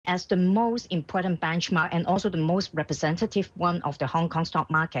as the most important benchmark and also the most representative one of the Hong Kong stock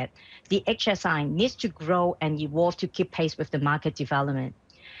market, the HSI needs to grow and evolve to keep pace with the market development.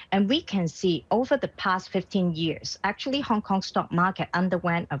 And we can see over the past 15 years, actually Hong Kong stock market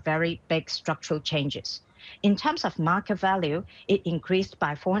underwent a very big structural changes. In terms of market value, it increased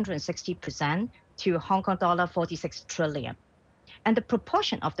by 460% to Hong Kong dollar 46 trillion. And the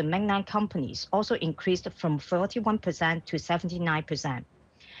proportion of the mainland companies also increased from 41% to 79%.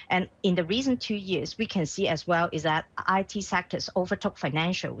 And in the recent 2 years, we can see as well is that IT sectors overtook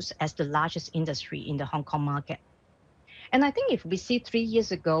financials as the largest industry in the Hong Kong market. And I think if we see 3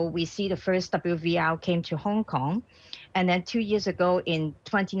 years ago, we see the first WVR came to Hong Kong. And then 2 years ago in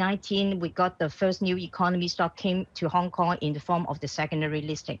 2019, we got the first new economy stock came to Hong Kong in the form of the secondary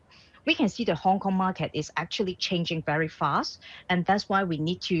listing. We can see the Hong Kong market is actually changing very fast. And that's why we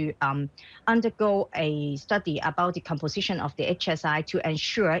need to undergo a study about the composition of the HSI to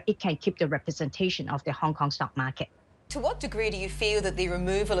ensure it can keep the representation of the Hong Kong stock market. To what degree do you feel that the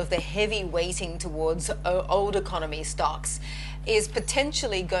removal of the heavy weighting towards old economy stocks is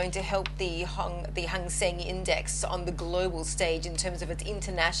potentially going to help the Hang Seng Index on the global stage in terms of its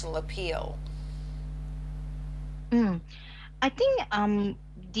international appeal? I think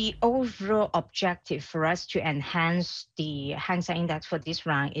the overall objective for us to enhance the Hang Seng Index for this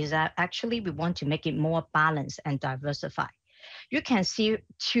round is that actually we want to make it more balanced and diversified. You can see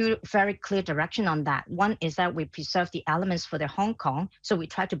two very clear directions on that. One is that we preserve the elements for the Hong Kong, so we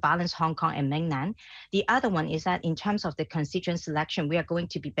try to balance Hong Kong and mainland. The other one is that in terms of the constituent selection, we are going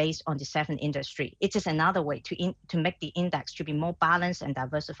to be based on the 7 industry. It is another way to make the index to be more balanced and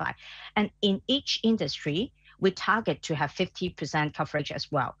diversified. And in each industry, we target to have 50% coverage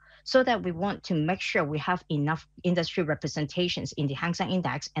as well, so that we want to make sure we have enough industry representations in the Hang Seng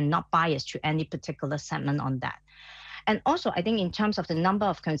Index and not biased to any particular segment on that. And also, I think in terms of the number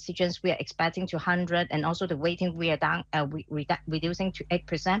of constituents, we are expecting to 100, and also the weighting we are down, reducing to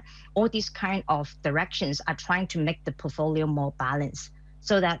 8%. All these kind of directions are trying to make the portfolio more balanced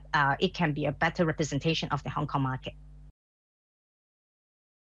so that it can be a better representation of the Hong Kong market.